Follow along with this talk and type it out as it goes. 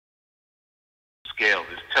Scales,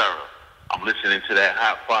 it's terror. I'm listening to that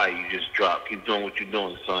hot fire you just dropped. Keep doing what you're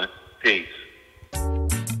doing, son. Peace.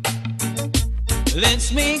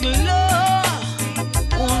 Let's make love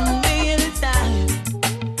one day at a time.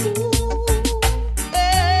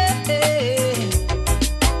 Hey, hey.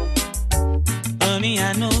 Honey,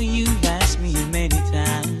 I know you've asked me many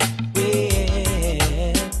times.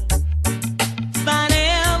 Well, if I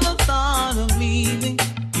never thought of leaving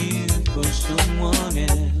you for someone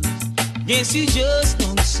else, guess you just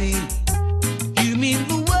don't see. You mean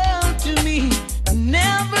the world to me.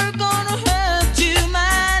 Never gonna hurt you,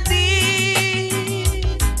 my dear.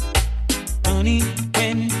 Honey,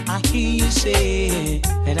 when I hear you say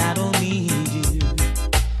that I don't need you,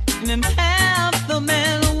 and I'm half the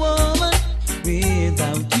man or woman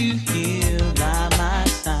without you here by my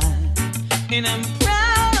side, and I'm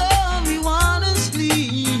proud of you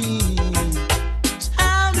honestly. So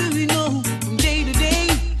how do we know from day to day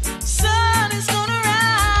sun is gonna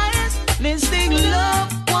rise? Let's take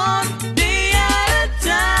love one day at a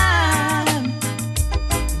time.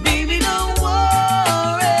 Baby, don't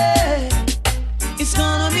worry, it's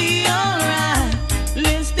gonna be alright.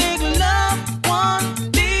 Let's take love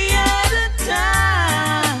one day at a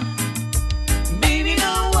time. Baby,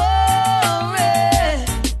 don't worry,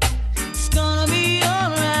 it's gonna be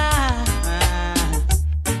alright.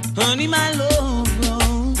 Honey, my love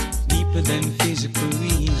grows deeper than physical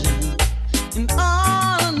reason, and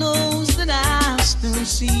all knows that I still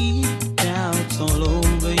see doubts all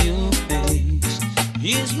over your face.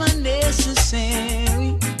 Is my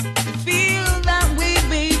necessary to feel that way,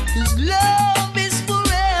 babe? 'Cause love is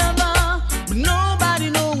forever, but nobody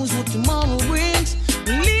knows what tomorrow brings.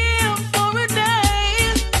 Live for a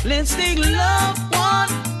day. Let's take love one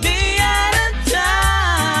day at a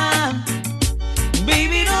time.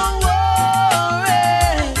 Baby, don't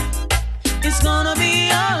worry, it's gonna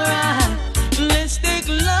be alright. Let's take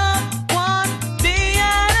love one day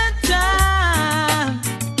at a time.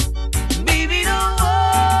 Baby, don't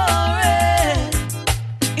worry,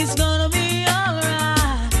 it's gonna be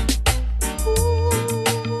alright.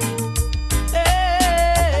 Ooh, hey.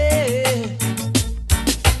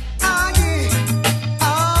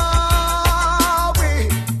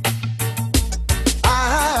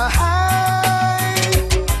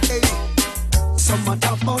 Some are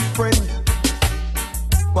talk about friend,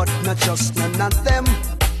 but not just none of them.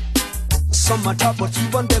 Some are talk about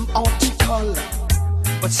even them article,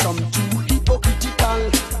 but some too hypocritical.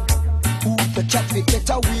 Who the chat we get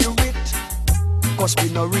away with? 'Cause we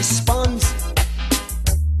no response,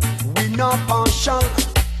 we no partial,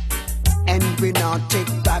 and we no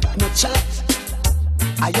take back no chat.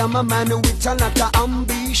 I am a man with a lot of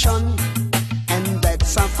ambition, and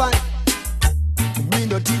that's a fact. Me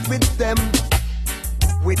no deal with them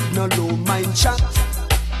with no low mind chat.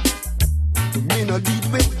 Me no deal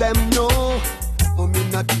with them, no. Oh, me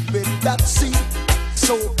no deal with that, see.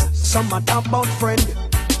 So some are talk about friend,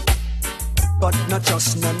 but not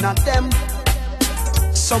just none of them.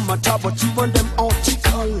 Some are talk about even them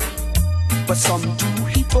article, but some too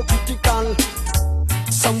hypocritical.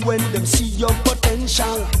 Some when them see your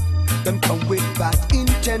potential, them come with bad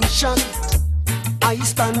intention. I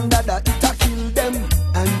stand that it a kill them,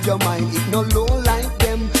 and your mind it no low like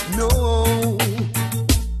them, no.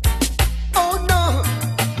 Oh no,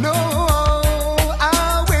 no,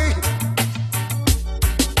 ah wait,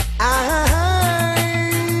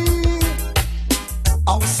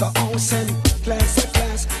 house and class to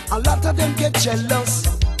class. A lot of them get jealous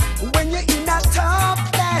when you're in a top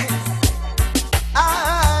class.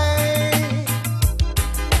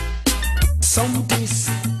 Some this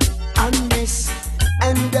and miss,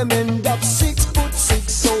 and them end up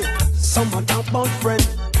 6'6". So some are talk about friend,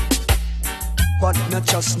 but not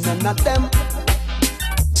just none of them.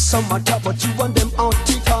 Some are talk about you and them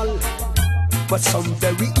article, but some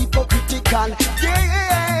very hypocritical. Yeah.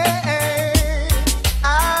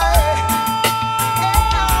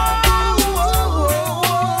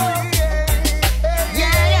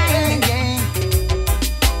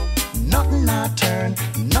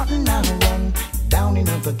 Nothing I run down in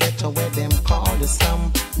the ghetto where them call the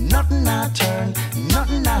slum. Nothing I turn,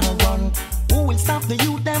 nothing I run. Who will stop the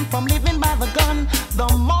youth them from living by the gun? The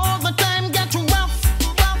more the time get rough,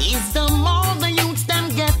 is the more the youths them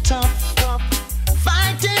get tough.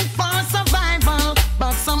 Fighting for survival,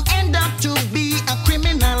 but some end up to be a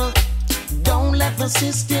criminal. Don't let the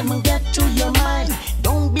system get to your mind.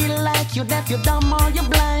 Don't be like you're deaf, you're dumb, or you're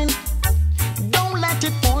blind. Don't let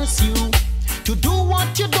it force you to do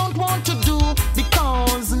what you don't want to do,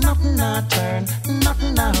 because nothing I turn,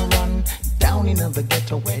 nothing I run down in the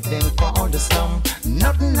ghetto where them call the slum.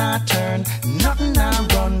 Nothing I turn, nothing I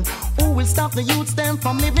run. Who will stop the youths them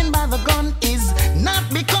from living by the gun is not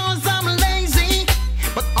because I'm lazy,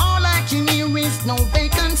 but all I can hear is no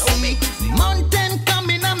vacancy. Mountain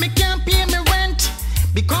coming and me can't pay me rent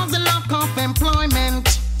because the lack of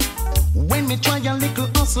employment. When me try a little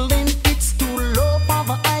hustling, it's too low for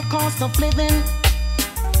the high cost of living.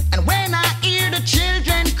 And when I hear the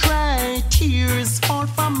children cry, tears fall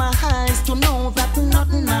from my eyes to know that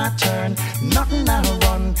nothing I turn, nothing I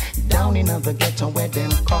run. Down in the ghetto where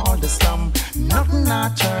them call the slum, nothing I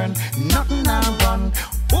turn, nothing I run.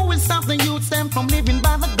 Who will stop the youths them from living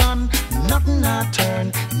by the gun? Nothing I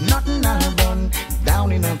turn, nothing I run.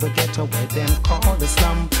 Down in the ghetto where them call the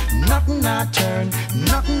slum, nothing I turn,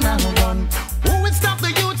 nothing I run. Who will stop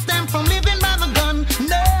the youths them from living by the gun?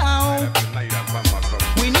 Now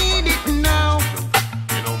we need it now.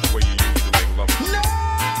 You know the way you used to make love. No.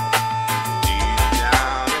 Deep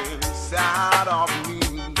down inside of me,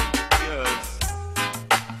 yes,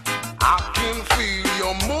 I can feel you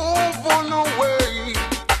moving away,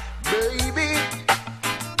 baby.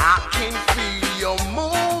 I can feel you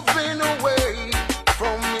moving away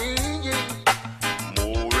from me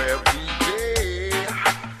more every day.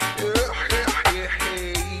 Yes.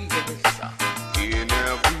 In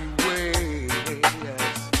every way,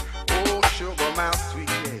 yes. Oh, sugar, my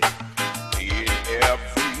sweet, yeah. In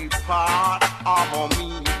every part of me,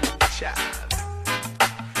 child,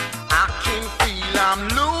 I can feel I'm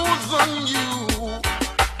losing you,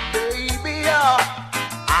 baby.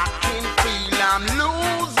 I can feel I'm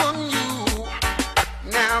losing you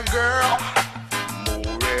now, girl.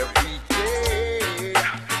 More every day,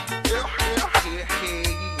 yes,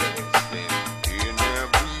 in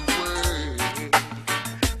every way.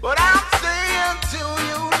 But I'm saying to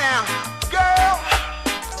you now, girl,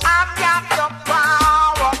 I've got the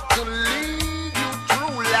power to lead you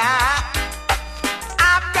through life.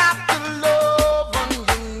 I've got the love you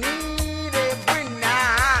need every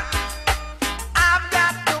night. I've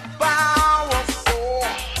got the power, so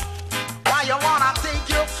why you wanna take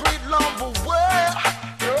your sweet love away?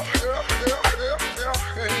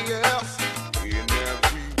 Yes, in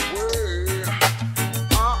every way.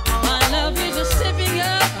 My love is a stepping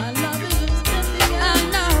up. My love is a stepping up. I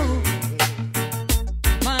know.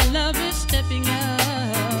 My love is stepping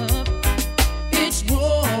up. It's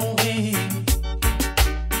growing.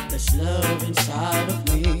 There's love inside of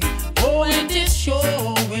me. Oh, and it's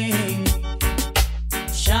showing.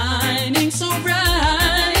 Shining so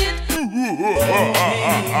bright.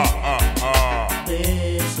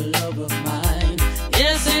 There's a love of mine.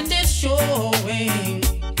 Yes, and it's showing.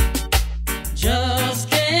 Just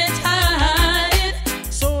can't hide.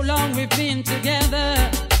 So long we've been together.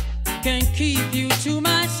 Can't keep you to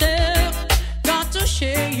myself. Got to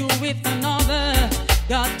share you with another.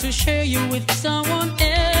 Got to share you with someone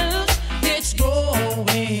else. It's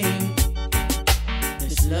growing.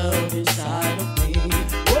 There's love inside of me.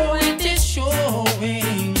 Oh, and it's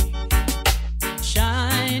showing.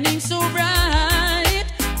 Shining so bright.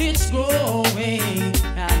 It's growing.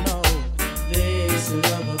 I know there's a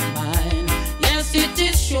love of mine. Yes, it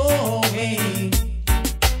is showing.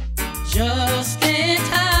 Just can't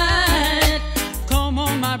hide. Come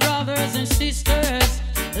on, my brothers and sisters.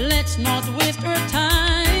 Let's not waste our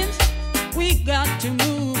times. We got to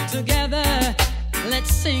move together.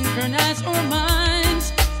 Let's synchronize our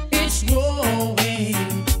minds. It's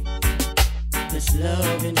growing. There's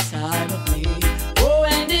love inside of me. Oh,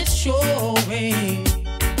 and it's showing.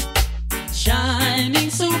 Shining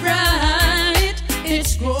so bright.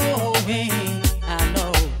 It's growing. I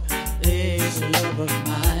know there's a love of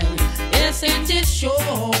mine. Yes, and it's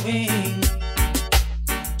showing.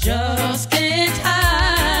 Just can't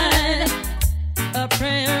hide. A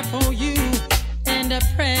prayer for you and a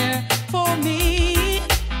prayer for me.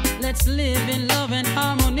 Let's live in love and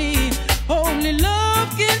harmony. Only love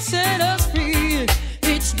can set us free.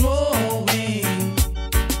 It's growing.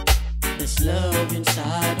 There's love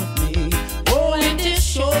inside of me. Oh, and it's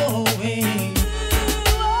showing.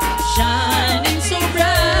 Shining so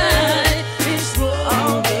bright. It's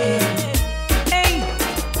growing. Hey,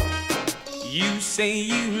 you say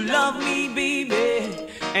you love me, baby,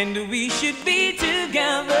 and we should be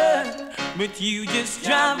together, but you just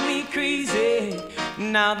drive me crazy.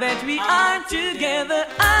 Now that we are together,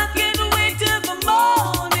 I can't wait till the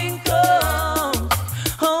morning comes.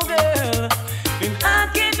 Oh, girl, and I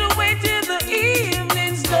can't wait till the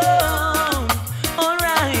evening's done.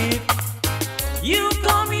 Alright, you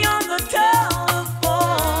call me on the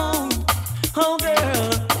telephone. Oh,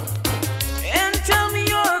 girl, and tell me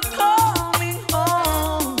you're coming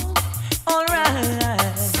home. Alright,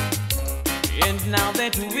 and now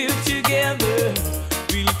that we're together,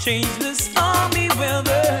 we'll change the stormy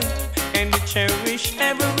weather, and cherish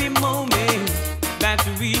every moment that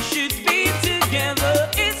we should be together.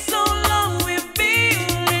 It's so long we've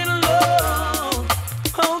been in love.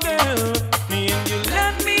 Oh girl, and you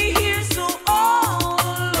left me here so all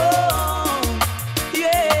alone.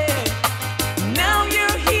 Yeah, now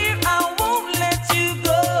you're here, I won't let you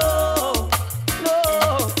go. No,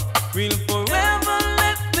 we'll forever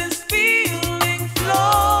let this feeling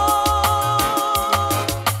flow.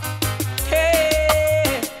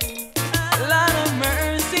 Hey, Lord of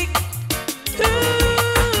mercy,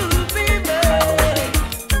 ooh, baby.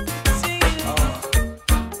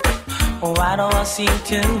 Why do I seem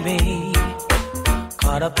to be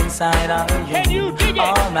caught up inside of you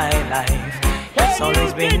all my life? It's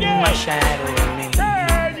always been my shadow in me.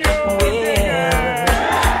 Well,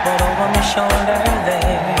 but over my shoulder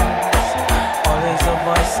there's always a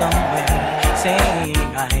voice somewhere saying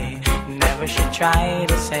I never should try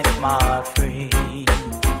to set my heart free.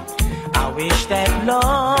 I wish that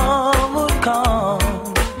love would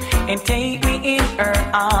come and take me in her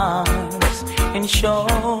arms and show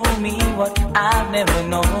me what I've never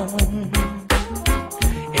known.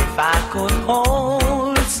 If I could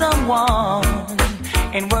hold someone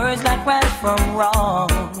and words like right from wrong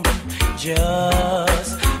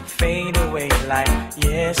just fade away like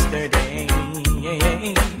yesterday.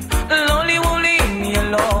 Lonely won't leave me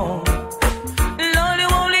alone. Lonely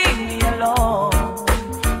won't leave me alone.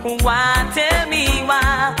 Why, tell me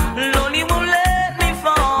why? Lonely won't let me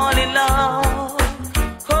fall in love.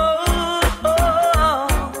 Oh, oh,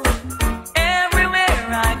 everywhere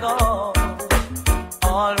I go,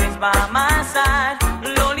 always by my side.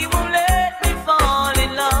 Lonely won't let me fall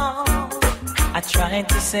in love. I tried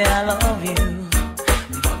to say I love you,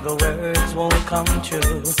 but the words won't come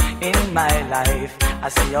true. In my life, I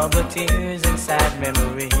see all the tears and sad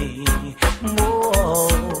memory. Whoa,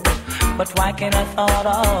 but why can't I thought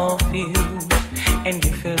of you? And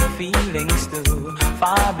you feel the feelings too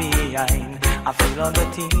far behind. I feel all the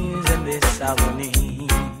tears in this agony.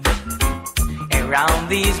 Around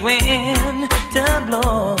these winter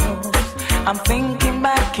blows, I'm thinking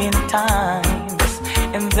back in times,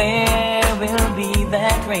 and there will be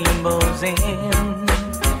that rainbow's end.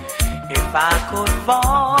 If I could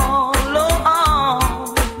follow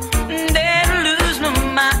on, then lose my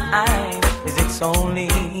mind, 'cause it's only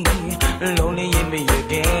lonely in me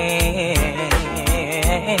again.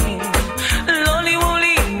 Lonely won't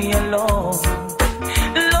leave me alone.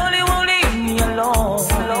 Lonely won't leave me alone.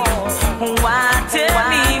 Why, tell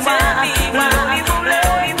me why? Lonely won't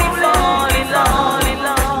let me fall in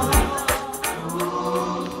love.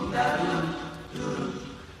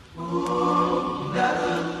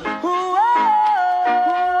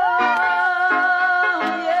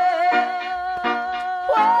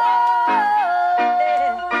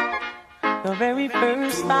 The very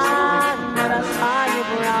first time that I saw your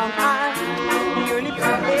brown eyes, your lips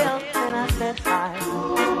were pale and I said hi.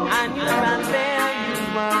 I knew right there you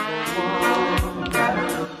were the one.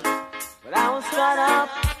 But I was caught up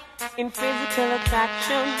in physical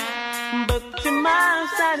attraction, but to my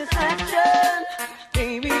satisfaction,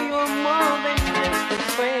 baby, you're more than just a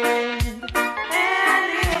friend. And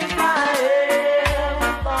if I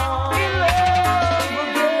ever fall in love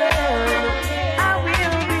again, I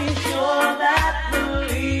will be sure that the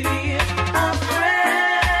lady is a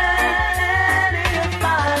friend. And if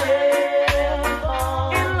I ever fall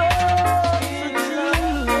in love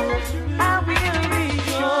again, I will be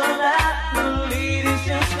sure that the lady's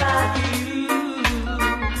just like you.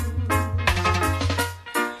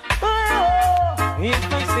 If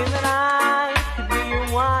I say that I could be your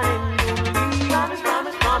one and only, promise,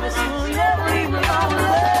 promise, promise, you'll never leave me alone.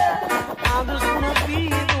 I just wanna be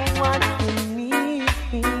the one you need.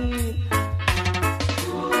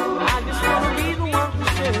 I just wanna be the one to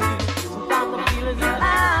show you. Sometimes I feel as if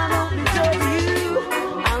I don't deserve you.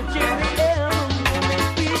 I'll cherish every moment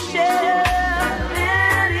we share.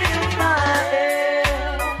 And if I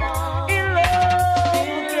am in love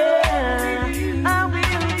again, I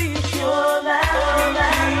will be sure that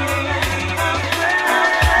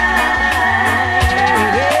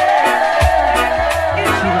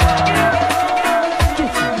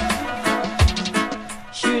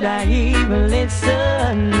should I even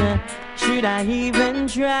listen? Should I even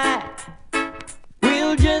try?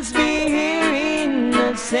 We'll just be hearing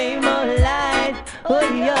the same old lies. Oh,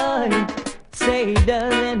 yeah. Say it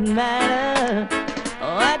doesn't matter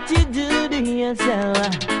what you do to yourself,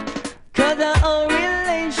 'cause our whole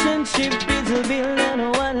relationship is a build